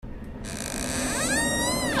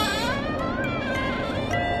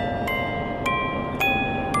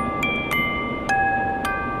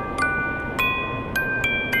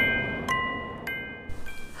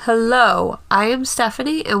Hello, I am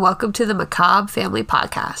Stephanie and welcome to the Macabre Family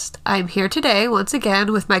Podcast. I'm here today once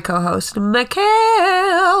again with my co-host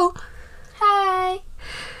Mikhail. Hi.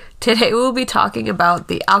 Today we'll be talking about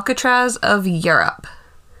the Alcatraz of Europe.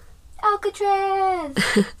 Alcatraz!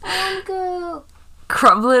 I want to go.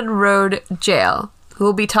 Crumlin Road Jail.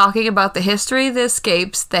 We'll be talking about the history, the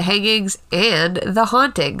escapes, the hangings, and the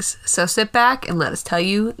hauntings. So sit back and let us tell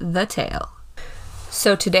you the tale.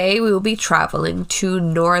 So today we will be traveling to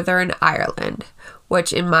Northern Ireland,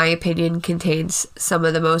 which in my opinion contains some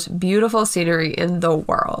of the most beautiful scenery in the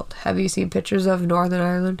world. Have you seen pictures of Northern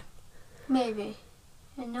Ireland? Maybe.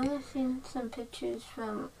 I know I've seen some pictures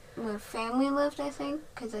from where family lived, I think,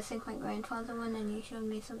 because I think my grandfather went and he showed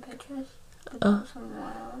me some pictures. But that was from a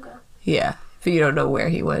while ago. Yeah, but you don't know where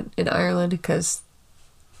he went in Ireland because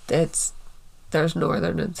there's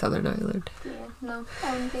Northern and Southern Ireland. Yeah, no,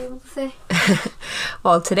 I wouldn't be able to say.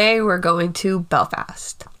 Well, today we're going to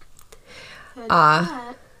Belfast. Heard of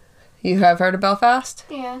that. You have heard of Belfast?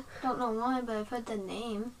 Yeah, don't know why, but I've heard the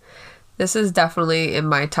name. This is definitely in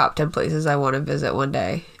my top 10 places I want to visit one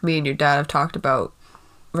day. Me and your dad have talked about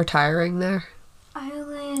retiring there.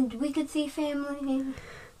 Ireland, we could see family.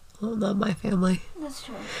 Well, not my family. That's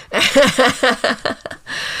true.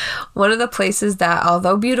 One of the places that,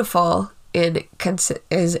 although beautiful,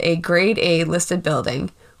 is a grade A listed building.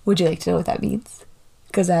 Would you like to know what that means?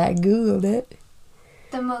 Because I Googled it.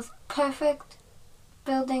 The most perfect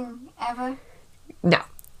building ever? No.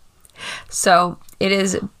 So, it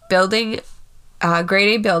is grade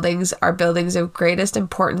A buildings are buildings of greatest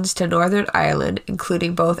importance to Northern Ireland,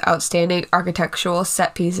 including both outstanding architectural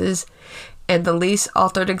set pieces and the least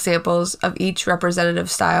altered examples of each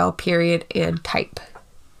representative style, period, and type.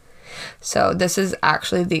 So this is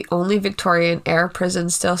actually the only Victorian era prison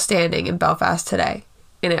still standing in Belfast today,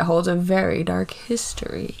 and it holds a very dark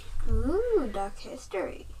history. Ooh, dark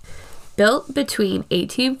history. Built between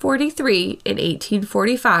 1843 and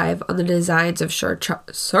 1845 on the designs of Sir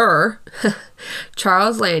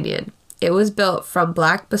Charles Lanyon, it was built from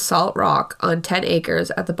black basalt rock on 10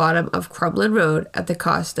 acres at the bottom of Crumlin Road at the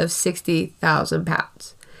cost of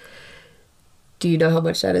 £60,000. Do you know how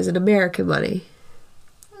much that is in American money?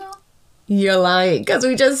 No. You're lying, because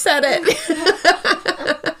we just said it.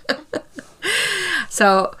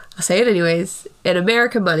 So, I'll say it anyways. In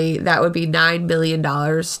American money, that would be $9 million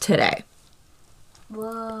today. Whoa,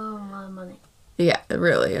 a lot of money. Yeah, it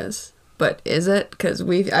really is. But is it? Because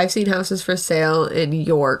I've seen houses for sale in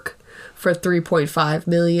York for $3.5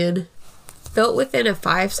 million. Built within a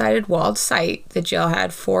 5-sided walled site, the jail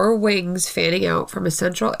had 4 wings fanning out from a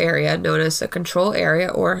central area known as the control area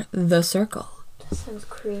or the circle. That sounds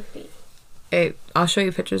creepy. Hey, I'll show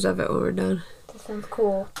you pictures of it when we're done. That sounds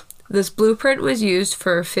cool. This blueprint was used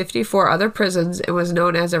for 54 other prisons and was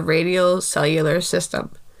known as a radial cellular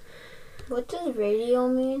system. What does radial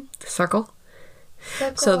mean? Circle.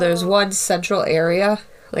 Circle. So there's one central area,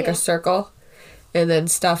 like Yeah. a circle, and then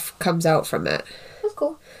stuff comes out from it. That's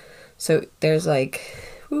cool. So there's like,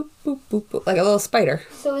 boop, boop, boop, boop, like a little spider.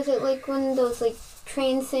 So is it like one of those like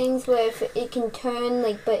train things where if it can turn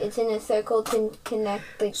but it's in a circle to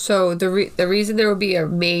connect So the reason there would be a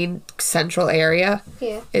main central area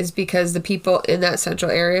is because the people in that central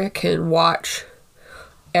area can watch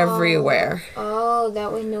everywhere. Oh,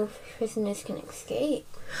 that way no prisoners can escape.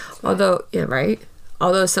 Although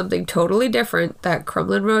something totally different that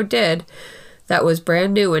Crumlin Road did that was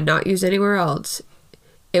brand new and not used anywhere else,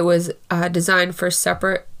 it was designed for a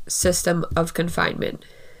separate system of confinement.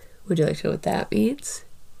 Would you like to know what that means?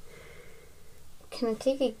 Can I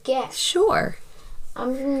take a guess? Sure.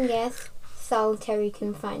 I'm going to guess solitary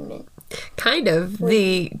confinement. Kind of.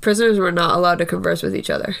 The prisoners were not allowed to converse with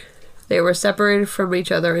each other. They were separated from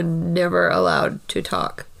each other and never allowed to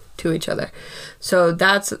talk to each other. So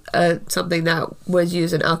that's something that was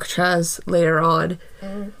used in Alcatraz later on.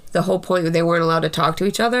 The whole point, they weren't allowed to talk to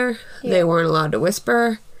each other. Yeah. They weren't allowed to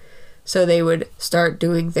whisper. So they would start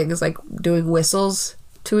doing things like doing whistles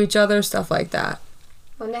to each other, stuff like that.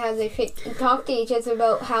 I wonder how they talk to each other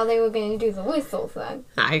about how they were going to do the whistles then.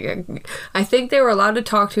 I think they were allowed to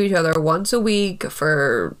talk to each other once a week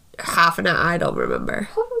for half an hour. I don't remember.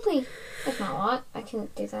 Probably. That's not a lot. I can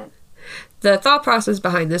do that. The thought process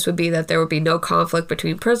behind this would be that there would be no conflict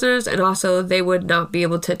between prisoners, and also they would not be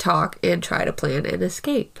able to talk and try to plan an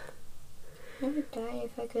escape. I would die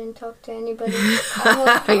if I couldn't talk to anybody.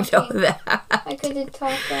 I know that. I couldn't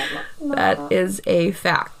talk that much. That is a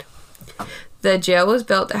fact. The jail was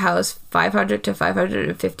built to house 500 to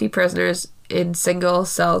 550 prisoners in single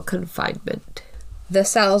cell confinement. The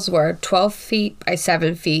cells were 12 feet by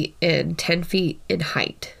 7 feet and 10 feet in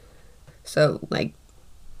height. So, like,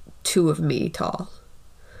 2 of me tall.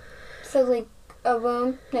 So, like, a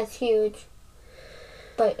room that's huge,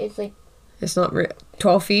 but it's like... It's not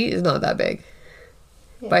 12 feet is not that big.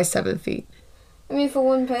 Yeah. By 7 feet. I mean, for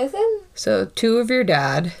one person? So, 2 of your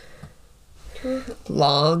dad.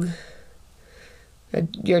 Long.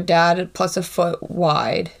 Your dad plus a foot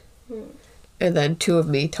wide. And then 2 of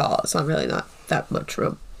me tall. It's not really not that much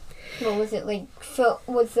room. What was it, like,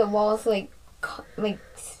 was the walls, like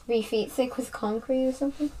 3 feet thick with concrete or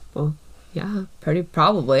something? Well, yeah, pretty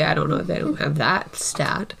probably. I don't know if they don't have that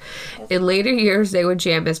stat. In later years, they would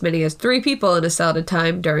jam as many as 3 people in a cell at a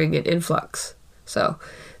time during an influx. So,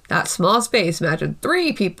 that small space, imagine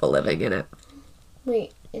 3 people living in it.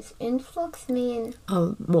 Wait, is influx mean...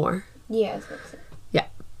 Oh, more. Yeah, that's what it said. Yeah.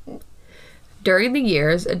 During the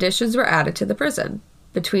years, additions were added to the prison.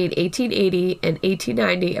 Between 1880 and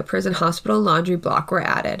 1890, a prison hospital and laundry block were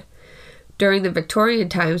added. During the Victorian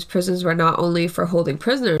times, prisons were not only for holding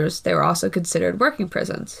prisoners, they were also considered working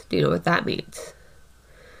prisons. Do you know what that means?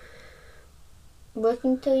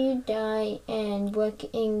 Working till you die and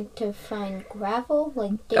working to find gravel,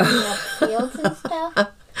 like digging up fields and stuff?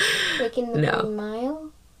 Working the Green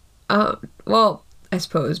Mile? Well, I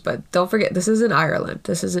suppose, but don't forget, this is in Ireland.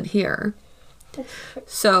 This isn't here.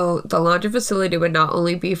 So the laundry facility would not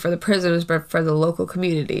only be for the prisoners, but for the local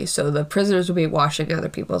community. So the prisoners would be washing other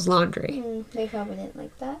people's laundry. They probably didn't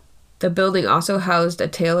like that. The building also housed a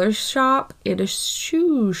tailor's shop and a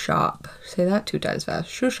shoe shop. Say that 2 times fast.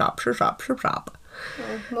 Shoe shop, shoe shop, shoe shop.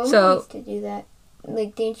 Mom used to do that.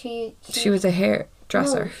 Like, didn't she? She was a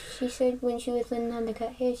hairdresser. No, she said when she was learning how to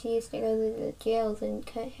cut hair, she used to go to the jails and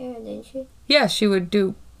cut hair, didn't she? Yeah, she would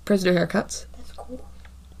do prisoner haircuts. That's cool.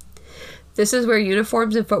 This is where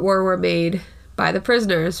uniforms and footwear were made by the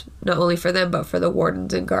prisoners, not only for them, but for the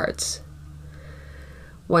wardens and guards.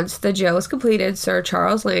 Once the jail was completed, Sir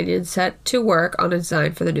Charles Lanyon set to work on a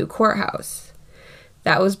design for the new courthouse.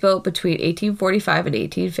 That was built between 1845 and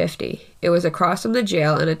 1850. It was across from the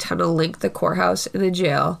jail, and a tunnel linked the courthouse and the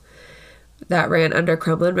jail that ran under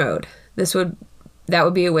Crumlin Road. That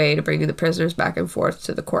would be a way to bring the prisoners back and forth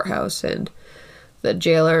to the courthouse, and the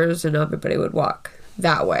jailers and everybody would walk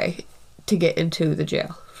that way to get into the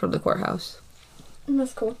jail from the courthouse.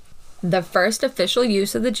 That's cool. The first official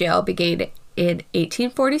use of the jail began in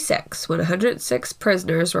 1846 when 106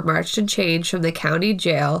 prisoners were marched in chains from the county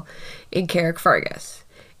jail in Carrickfergus.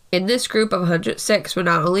 In this group of 106 were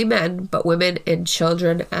not only men, but women and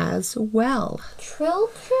children as well.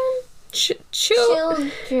 Children?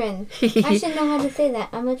 Children. I should know how to say that.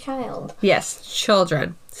 I'm a child. Yes,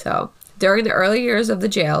 children. So, during the early years of the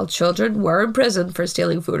jail, children were imprisoned for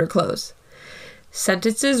stealing food or clothes.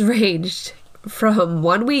 Sentences ranged from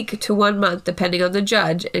 1 week to 1 month, depending on the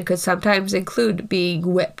judge, and could sometimes include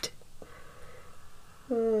being whipped.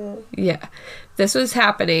 Yeah. This was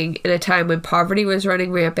happening in a time when poverty was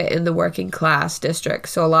running rampant in the working class district.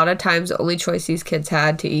 So a lot of times the only choice these kids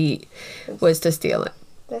had to eat was to steal it.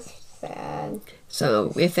 That's sad.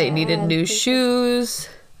 So if they needed new shoes,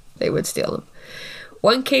 they would steal them.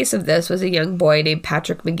 One case of this was a young boy named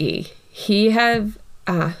Patrick McGee.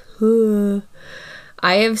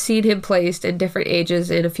 I have seen him placed in different ages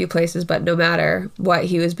in a few places, but no matter what,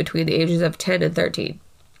 he was between the ages of 10 and 13.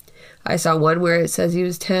 I saw one where it says he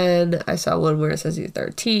was 10. I saw one where it says he was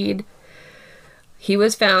 13. He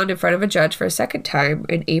was found in front of a judge for a second time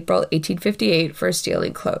in April 1858 for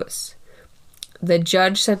stealing clothes. The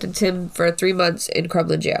judge sentenced him for 3 months in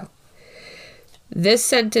Crumlin jail. This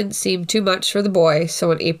sentence seemed too much for the boy,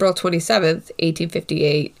 so on April 27th,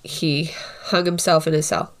 1858, he hung himself in his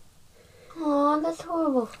cell. Aw, that's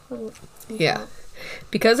horrible. Yeah.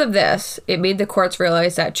 Because of this, it made the courts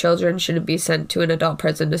realize that children shouldn't be sent to an adult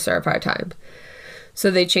prison to serve hard time.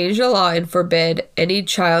 So they changed the law and forbid any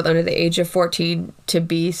child under the age of 14 to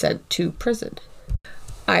be sent to prison.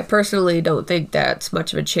 I personally don't think that's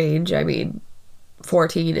much of a change. I mean,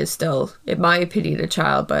 14 is still, in my opinion, a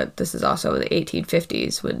child, but this is also in the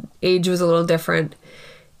 1850s when age was a little different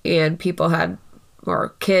and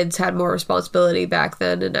kids had more responsibility back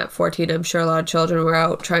then. And at 14, I'm sure a lot of children were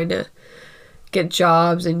out trying to get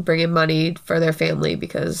jobs and bring in money for their family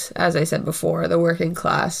because, as I said before, the working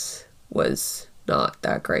class was not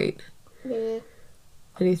that great. Yeah.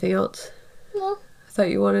 Anything else? No. I thought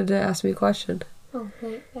you wanted to ask me a question. Oh,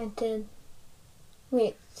 wait, I did.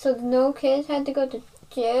 Wait, so no kids had to go to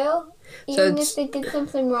jail? Even if they did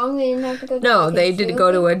something wrong, they didn't have to go to No, they didn't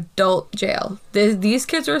go to adult jail. These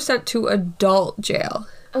kids were sent to adult jail.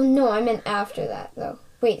 Oh, no, I meant after that, though.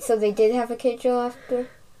 Wait, so they did have a kid jail after?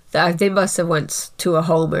 They must have went to a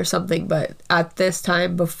home or something, but at this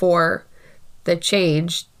time, before the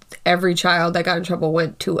change, every child that got in trouble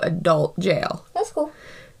went to adult jail. That's cool.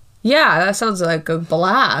 Yeah, that sounds like a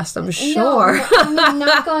blast, I'm sure. No, I mean,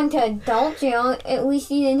 not going to adult jail. At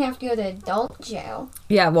least you didn't have to go to adult jail.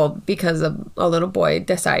 Yeah, well, because a little boy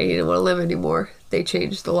decided he didn't want to live anymore, they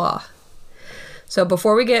changed the law. So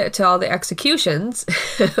before we get to all the executions,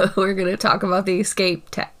 we're going to talk about the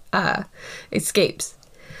escapes.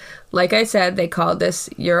 Like I said, they called this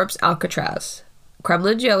Europe's Alcatraz.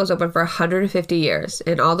 Crumlin jail was open for 150 years.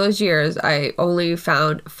 In all those years, I only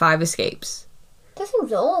found 5 escapes. That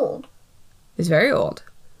seems old. It's very old.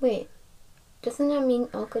 Wait, doesn't that mean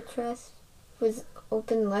Alcatraz was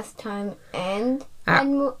open less time and had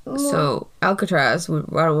more? So Alcatraz, I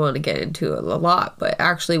don't want to get into it a lot, but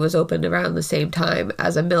actually was opened around the same time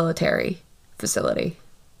as a military facility.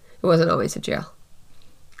 It wasn't always a jail.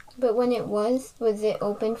 But when it was it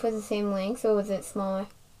open for the same length or was it smaller?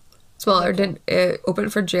 Smaller. It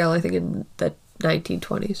opened for jail, I think, in the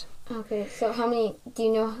 1920s. Okay, so how many, do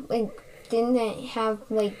you know, like, didn't it have,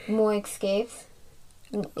 like, more escapes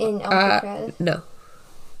in Alcatraz? No.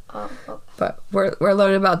 Oh, okay. But we're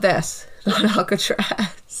learning about this, not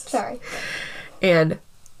Alcatraz. Sorry. And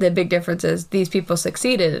the big difference is these people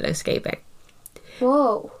succeeded in escaping.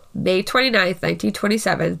 Whoa. May 29th,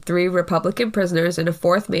 1927, 3 Republican prisoners and a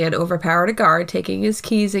 4th man overpowered a guard, taking his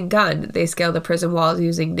keys and gun. They scaled the prison walls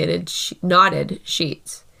using knotted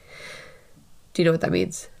sheets. Do you know what that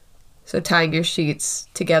means? So tying your sheets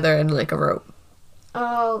together in like a rope.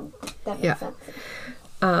 Oh, that makes sense.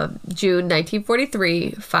 June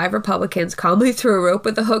 1943, 5 Republicans calmly threw a rope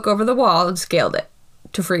with a hook over the wall and scaled it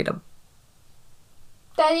to freedom.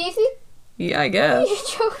 That easy? Yeah, I guess.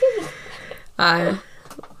 You're joking.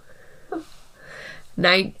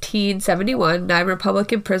 1971, 9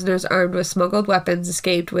 Republican prisoners armed with smuggled weapons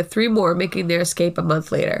escaped, with 3 more making their escape a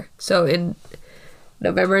month later. So in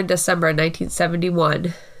November and December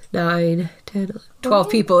 1971, 9, 10, 12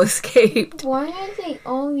 people escaped. Why are they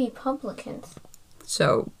all Republicans?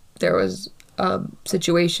 So there was a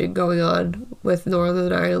situation going on with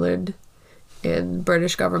Northern Ireland and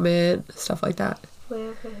British government, stuff like that. Where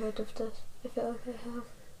have I heard of this? I feel like I have.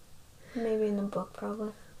 Maybe in a book,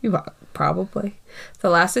 probably. Probably. The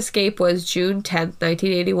last escape was June 10th,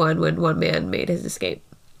 1981, when one man made his escape.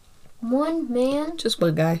 One man? Just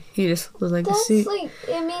one guy. He just was like, That's like,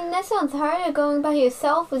 I mean, that sounds harder going by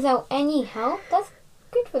yourself without any help. That's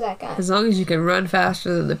good for that guy. As long as you can run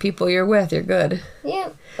faster than the people you're with, you're good. Yeah,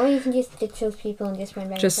 or you can just ditch those people and just run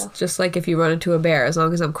by yourself. Just like if you run into a bear, as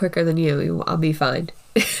long as I'm quicker than you, I'll be fine.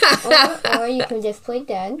 or you can just play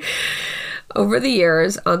dead. Over the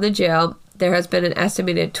years, on the jail, there has been an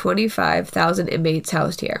estimated 25,000 inmates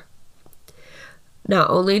housed here. Not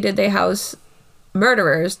only did they house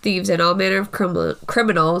murderers, thieves, and all manner of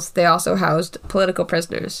criminals, they also housed political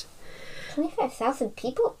prisoners. 25,000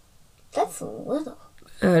 people? That's little.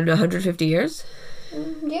 In 150 years?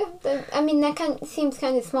 Yeah, I mean, that seems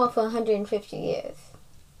kind of small for 150 years.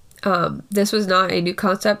 This was not a new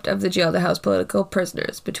concept of the jail to house political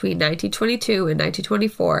prisoners between 1922 and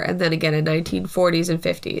 1924, and then again in 1940s and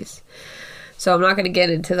 50s. So I'm not going to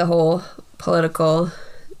get into the whole political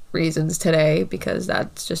reasons today, because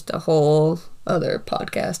that's just a whole other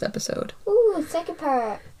podcast episode. Ooh, second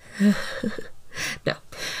part. No.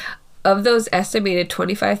 Of those estimated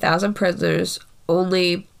 25,000 prisoners,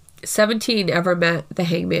 only 17 ever met the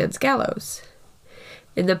hangman's gallows.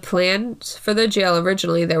 In the plans for the jail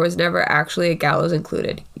originally, there was never actually a gallows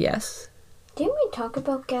included. Yes? Didn't we talk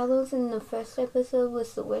about gallows in the first episode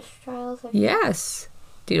with the witch trials? Yes.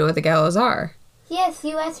 Do you know what the gallows are? Yes,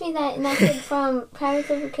 you asked me that, and I said from Pirates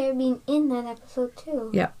of the Caribbean in that episode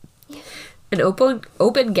too. Yeah. Yes. An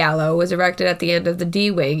open gallows was erected at the end of the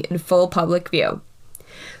D wing in full public view.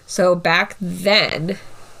 So back then,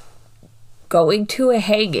 going to a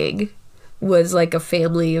hanging was like a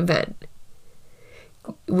family event.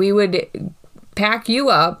 We would pack you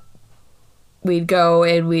up, we'd go,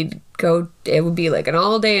 it would be like an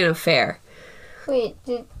all-day affair. Wait,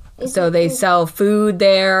 they sell food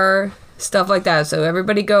there, stuff like that, so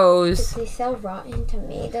everybody goes. Did they sell rotten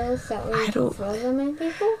tomatoes that way you can throw them at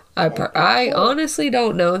people? I cool. honestly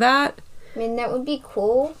don't know that. I mean, that would be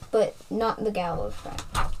cool, but not the gallows part.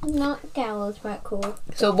 Not gallows part cool.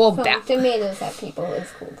 So, tomatoes at people is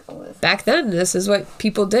cool. Back then, this is what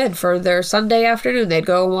people did for their Sunday afternoon. They'd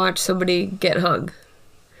go and watch somebody get hung.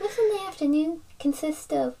 My Sunday afternoon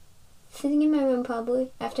consists of sitting in my room,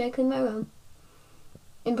 probably, after I clean my room,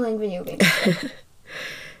 and playing video games.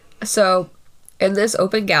 So, in this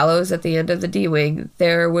open gallows at the end of the D-Wing,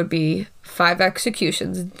 there would be 5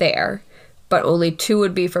 executions there, but only 2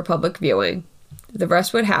 would be for public viewing. The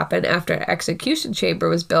rest would happen after an execution chamber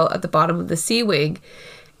was built at the bottom of the C-Wing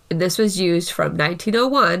And this was used from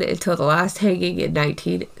 1901 until the last hanging in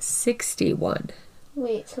 1961.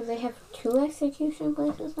 Wait, so they have 2 execution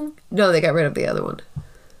places now? No, they got rid of the other one.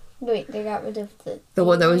 Wait, they got rid of the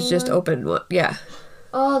one that was just open. Yeah.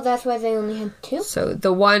 Oh, that's why they only had 2? So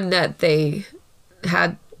the one that they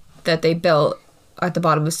had, that they built at the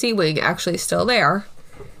bottom of Sea Wing, actually is still there.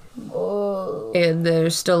 Oh. And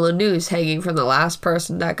there's still a noose hanging from the last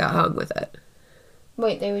person that got hung with it.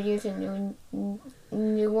 Wait, they would use a new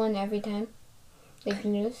one every time? Like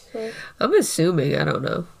noose? Or? I'm assuming. I don't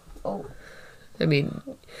know. Oh. I mean,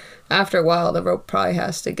 after a while, the rope probably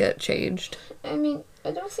has to get changed. I mean,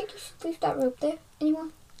 I don't think you should leave that rope there anymore.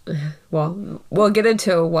 Well, we'll get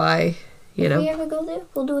into why, If we ever go there,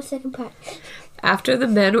 we'll do a second part. After the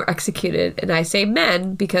men were executed, and I say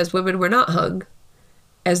men because women were not hung,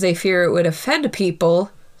 as they fear it would offend people,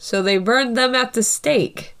 so they burned them at the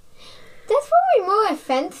stake. That's probably more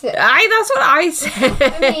offensive. That's what I said.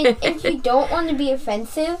 I mean, if you don't want to be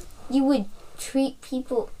offensive, you would treat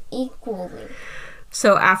people equally.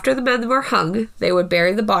 So after the men were hung, they would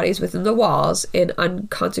bury the bodies within the walls in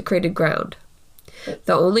unconsecrated ground.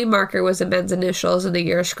 The only marker was the men's initials and the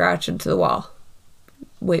year scratched into the wall.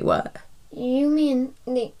 Wait, what? You mean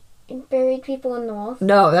they buried people in the walls?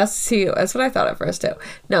 No, that's what I thought at first too.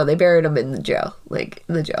 No, they buried them in the jail, like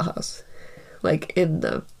in the jailhouse, like in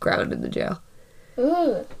the ground in the jail.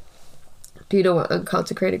 Ooh. Do you know what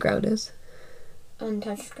unconsecrated ground is?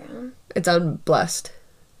 Untouched ground. It's unblessed.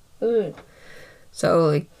 Ooh. So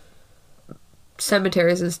like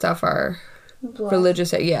cemeteries and stuff are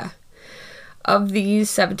religious. Yeah. Of these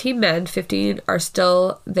 17 men, 15 are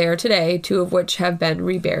still there today, 2 of which have been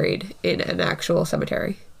reburied in an actual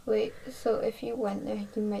cemetery. Wait, so if you went there,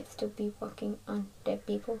 you might still be walking on dead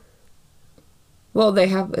people? Well,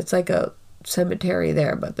 it's like a cemetery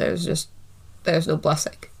there, but there's no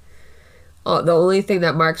blessing. Oh, the only thing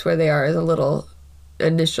that marks where they are is a little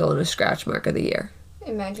initial and a scratch mark of the year.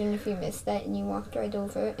 Imagine if you missed that and you walked right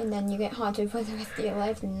over it and then you get haunted for the rest of your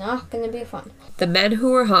life. Not gonna be fun. The men who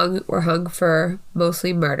were hung for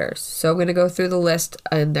mostly murders. So I'm gonna go through the list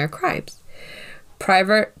and their crimes.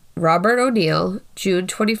 Private Robert O'Neill, June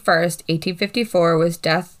 21st, 1854, was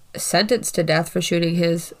sentenced to death for shooting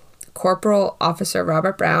his corporal officer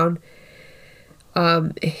Robert Brown.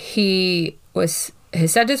 His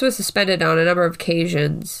sentence was suspended on a number of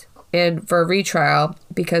occasions and for a retrial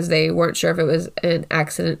because they weren't sure if it was an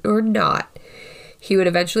accident or not. He would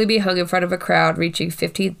eventually be hung in front of a crowd reaching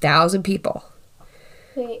 15,000 people.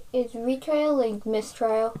 Wait, is retrial like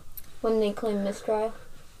mistrial when they claim mistrial?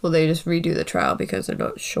 Well, they just redo the trial because they're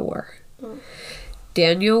not sure.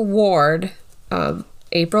 Daniel Ward,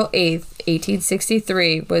 April 8th,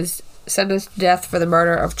 1863, was sentenced to death for the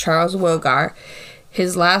murder of Charles Wilgar.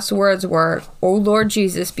 His last words were, "O Lord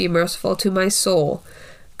Jesus, be merciful to my soul.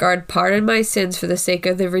 God, pardon my sins for the sake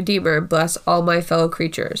of the Redeemer, and bless all my fellow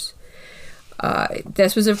creatures."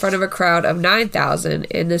 This was in front of a crowd of 9,000,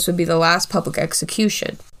 and this would be the last public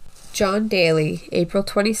execution. John Daly, April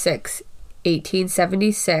 26,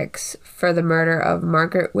 1876, for the murder of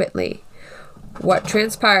Margaret Whitley. What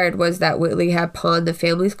transpired was that Whitley had pawned the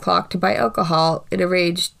family's clock to buy alcohol, and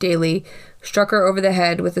enraged Daly struck her over the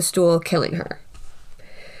head with a stool, killing her.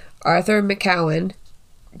 Arthur McCowan,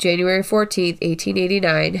 January 14th,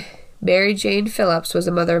 1889. Mary Jane Phillips was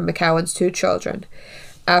the mother of McCowan's 2 children.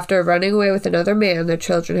 After running away with another man, their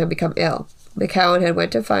children had become ill. McCowan had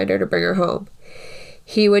went to find her to bring her home.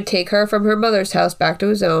 He would take her from her mother's house back to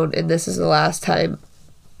his own, and this is the last time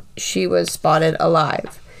she was spotted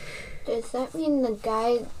alive. Does that mean the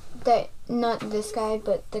guy that, not this guy,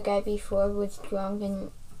 but the guy before was drunk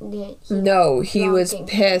and... No, he was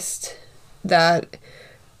pissed that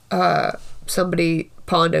somebody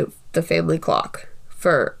pawned out the family clock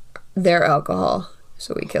for their alcohol,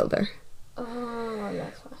 so he killed her. Oh,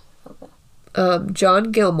 that's why. Okay.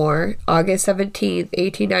 John Gilmore, August 17th,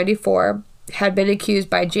 1894, had been accused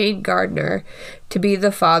by Jane Gardner to be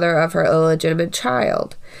the father of her illegitimate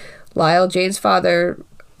child. Lyle, Jane's father,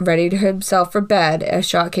 readied himself for bed. A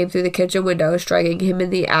shot came through the kitchen window, striking him in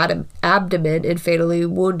the abdomen and fatally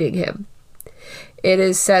wounding him. It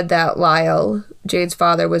is said that Lyle, Jane's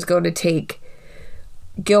father, was going to take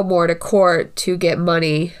Gilmore to court to get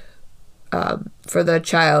money for the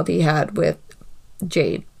child he had with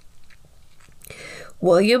Jane.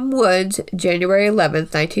 William Woods, January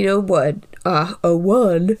 11th, 1901.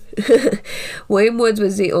 William Woods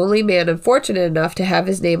was the only man unfortunate enough to have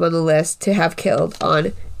his name on the list to have killed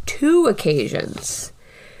on 2 occasions.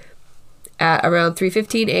 At around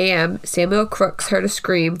 3:15 a.m., Samuel Crooks heard a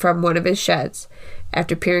scream from one of his sheds.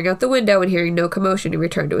 After peering out the window and hearing no commotion, he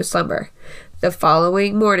returned to his slumber. The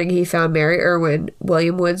following morning, he found Mary Irwin,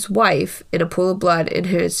 William Wood's wife, in a pool of blood in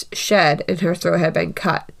his shed, and her throat had been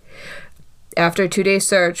cut. After a 2-day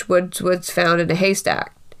search, Woods was found in a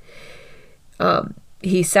haystack.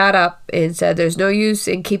 He sat up and said, "There's no use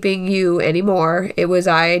in keeping you anymore. It was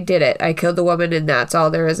I did it. I killed the woman, and that's all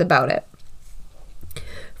there is about it."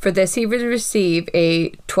 For this, he would receive a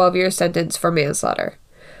 12-year sentence for manslaughter.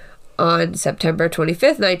 On September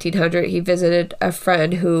 25th, 1900, he visited a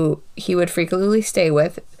friend who he would frequently stay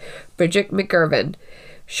with, Bridget McGirvin.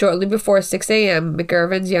 Shortly before 6 a.m.,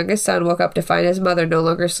 McGirvin's youngest son woke up to find his mother no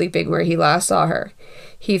longer sleeping where he last saw her.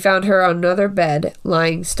 He found her on another bed,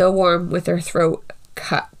 lying still warm with her throat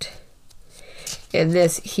cut. And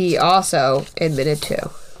this he also admitted to.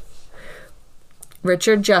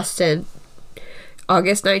 Richard Justin,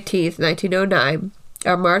 August 19th, 1909.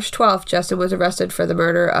 On March 12th, Justin was arrested for the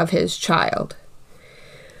murder of his child.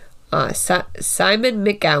 Simon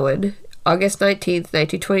McGowan, August 19th,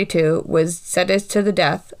 1922, was sentenced to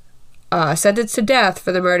death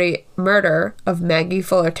for the murder of Maggie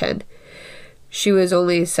Fullerton. She was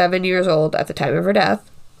only 7 years old at the time of her death.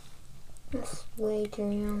 That's way too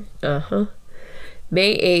young.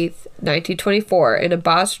 May 8th, 1924, in a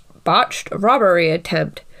botched robbery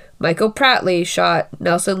attempt, Michael Prattley shot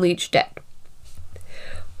Nelson Leach dead.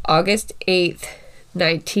 August 8th,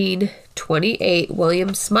 1928,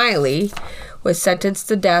 William Smiley was sentenced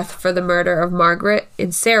to death for the murder of Margaret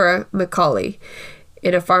and Sarah Macaulay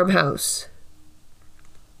in a farmhouse.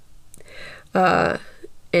 In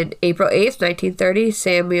April 8th, 1930,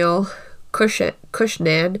 Samuel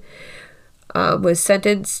Cushnan was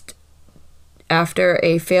sentenced after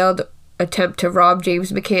a failed attempt to rob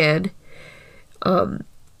James McCann.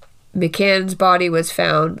 McCann's body was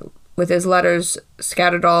found with his letters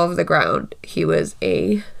scattered all over the ground. He was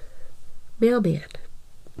a mailman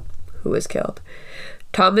who was killed.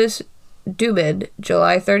 Thomas Duman,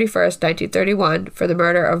 July 31st, 1931, for the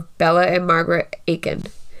murder of Bella and Margaret Aiken.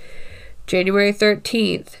 January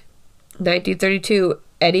 13th, 1932,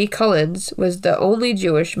 Eddie Cullens was the only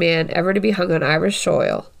Jewish man ever to be hung on Irish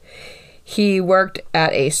soil. He worked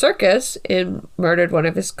at a circus and murdered one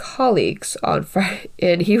of his colleagues on Friday,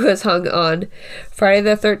 and he was hung on Friday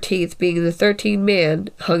the 13th, being the 13th man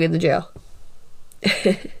hung in the jail.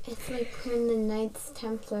 It's like when the Knights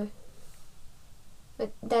Templar.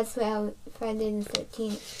 But that's how Friday the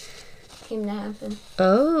 13th came to happen.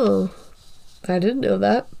 Oh, I didn't know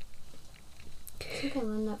that. I think I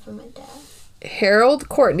learned that from my dad. Harold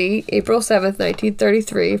Courtney, April 7th,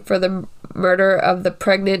 1933, for the murder of the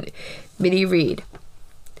pregnant Minnie Reed.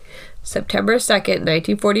 September 2nd,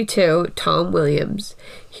 1942, Tom Williams.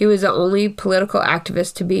 He was the only political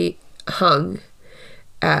activist to be hung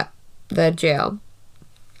at the jail.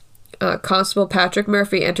 Constable Patrick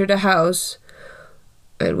Murphy entered a house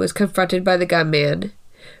and was confronted by the gunman.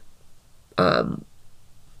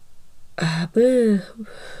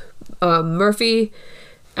 Murphy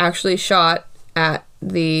actually shot at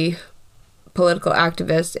the political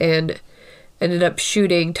activist and ended up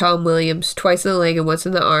shooting Tom Williams twice in the leg and once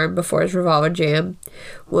in the arm before his revolver jammed.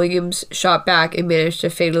 Williams shot back and managed to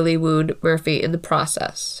fatally wound Murphy in the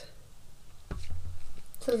process.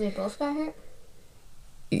 So they both got hurt?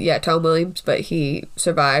 Yeah, Tom Williams, but he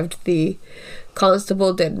survived. The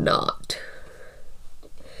constable did not.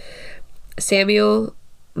 Samuel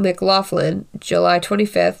McLaughlin, July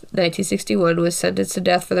 25th, 1961, was sentenced to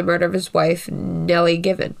death for the murder of his wife, Nellie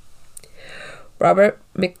Given. Robert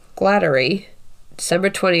McGladdery, December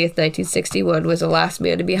 20th, 1961, was the last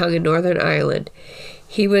man to be hung in Northern Ireland.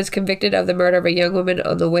 He was convicted of the murder of a young woman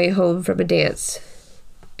on the way home from a dance,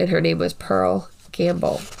 and her name was Pearl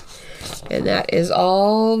Gamble. And that is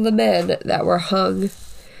all the men that were hung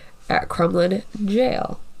at Crumlin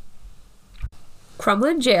Jail.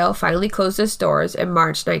 Crumlin Jail finally closed its doors in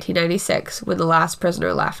March 1996 when the last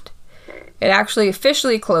prisoner left. It actually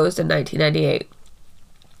officially closed in 1998.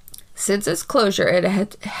 Since its closure, it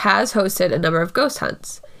has hosted a number of ghost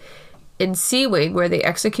hunts. In C Wing, where the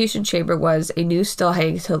execution chamber was, a noose still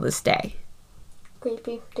hangs till this day.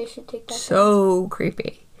 Creepy. They should take that So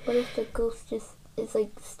creepy. What if the ghost just is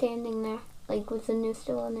like standing there, like with the noose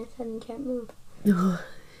still on his head and can't move?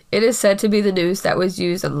 It is said to be the noose that was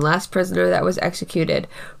used on the last prisoner that was executed,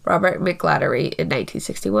 Robert McGladdery, in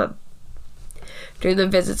 1961. During the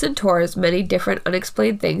visits and tours, many different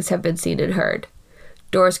unexplained things have been seen and heard.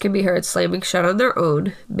 Doors can be heard slamming shut on their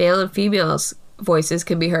own. Male and female's voices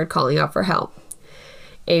can be heard calling out for help.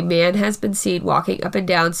 A man has been seen walking up and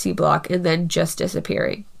down C Block and then just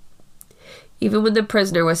disappearing. Even when the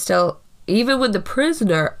prisoner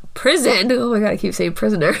prison, oh my god, I keep saying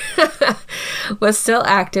prisoner, was still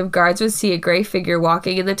active, guards would see a gray figure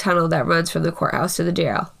walking in the tunnel that runs from the courthouse to the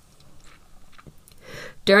jail.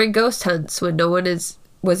 During ghost hunts, when no one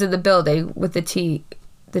was in the building with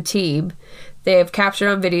the team, they have captured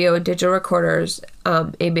on video and digital recorders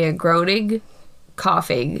a man groaning,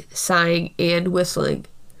 coughing, sighing, and whistling.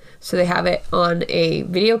 So they have it on a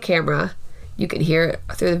video camera. You can hear it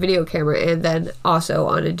through the video camera, and then also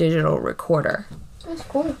on a digital recorder. That's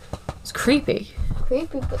cool. It's creepy.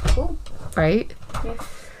 Creepy, but cool. Right? Yeah.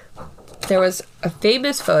 There was a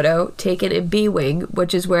famous photo taken in B Wing,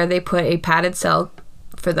 which is where they put a padded cell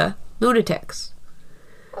for the lunatics.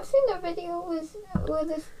 I've seen a video where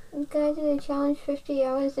this guy did a challenge 50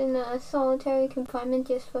 hours in solitary confinement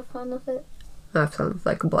just for fun of it. That sounds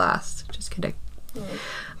like a blast. Just kidding. Mm.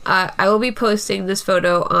 I will be posting this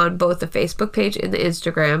photo on both the Facebook page and the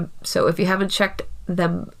Instagram. So if you haven't checked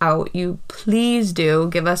them out, you please do.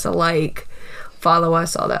 Give us a like, follow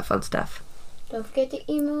us, all that fun stuff. Don't forget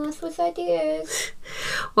to email us with ideas.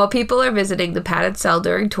 While people are visiting the padded cell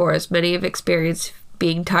during tours, many have experienced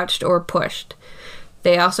being touched or pushed.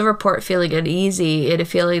 They also report feeling uneasy and a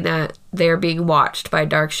feeling that they are being watched by a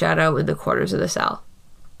dark shadow in the corners of the cell.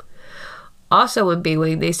 Also in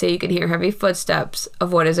B-Wing, they say you can hear heavy footsteps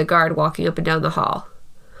of what is a guard walking up and down the hall.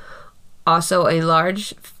 Also a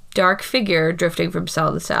large, dark figure drifting from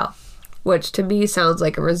cell to cell, which to me sounds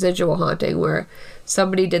like a residual haunting where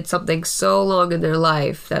somebody did something so long in their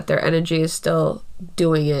life that their energy is still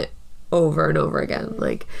doing it over and over again.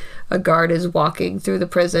 Like a guard is walking through the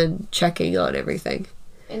prison, checking on everything.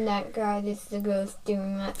 And that guard is the ghost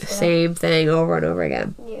doing that stuff. Same thing over and over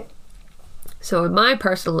again. Yeah. So in my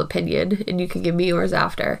personal opinion, and you can give me yours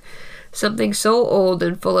after, something so old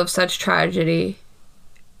and full of such tragedy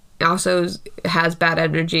also has bad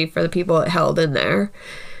energy for the people it held in there.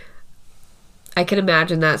 I can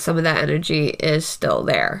imagine that some of that energy is still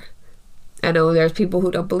there. I know there's people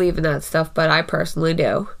who don't believe in that stuff, but I personally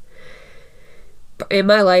do. In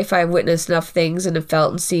my life, I've witnessed enough things and have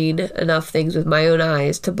felt and seen enough things with my own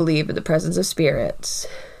eyes to believe in the presence of spirits.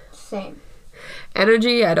 Same.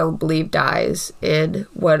 Energy, I don't believe, dies in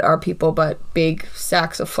what are people but big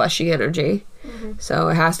sacks of fleshy energy. Mm-hmm. So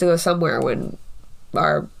it has to go somewhere when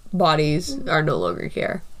our bodies are no longer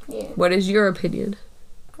here. Yeah. What is your opinion?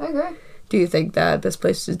 I agree. Do you think that this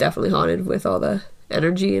place is definitely haunted with all the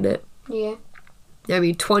energy in it? Yeah. I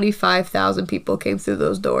mean, 25,000 people came through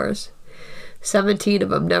those doors. 17 of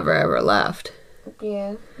them never ever left.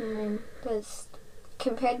 Yeah. I mean, that's...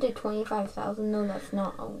 Compared to 25,000, no, that's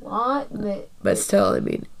not a lot, but still, I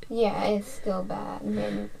mean... Yeah, it's still bad. I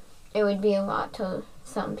mean, it would be a lot to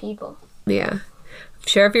some people. Yeah. I'm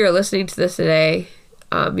sure if you're listening to this today,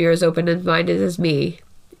 you're as open-minded as me,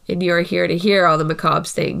 and you're here to hear all the macabre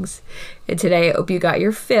things. And today, I hope you got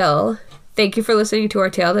your fill. Thank you for listening to our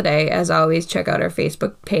tale today. As always, check out our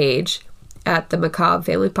Facebook page at the Macabre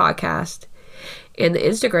Family Podcast and the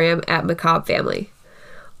Instagram at Macabre Family.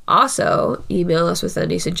 Also, email us with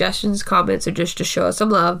any suggestions, comments, or just to show us some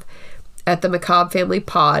love at the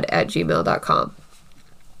macabrefamilypod@gmail.com.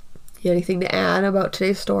 Anything to add about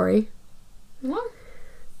today's story? No.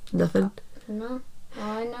 Nothing? No.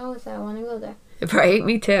 All I know is that I want to go there. Right,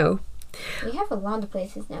 me too. We have a lot of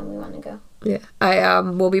places now we want to go. Yeah. I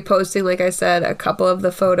will be posting, like I said, a couple of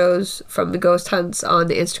the photos from the ghost hunts on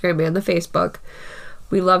the Instagram and the Facebook.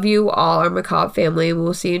 We love you all, our macabre family.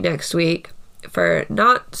 We'll see you next week for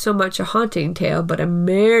not so much a haunting tale, but a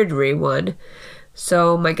murdery one.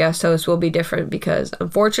 So my guest host will be different because,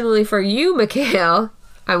 unfortunately for you, Mikhail,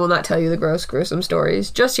 I will not tell you the gross, gruesome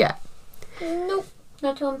stories just yet. Nope.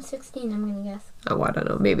 Not till I'm 16, I'm going to guess. Oh, I don't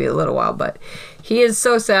know. Maybe a little while, but he is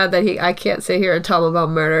so sad that I can't sit here and tell him about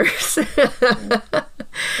murders. There's a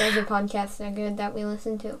podcast that are good that we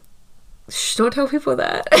listen to. Shh, don't tell people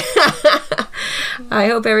that. I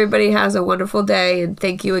hope everybody has a wonderful day, and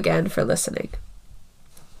thank you again for listening.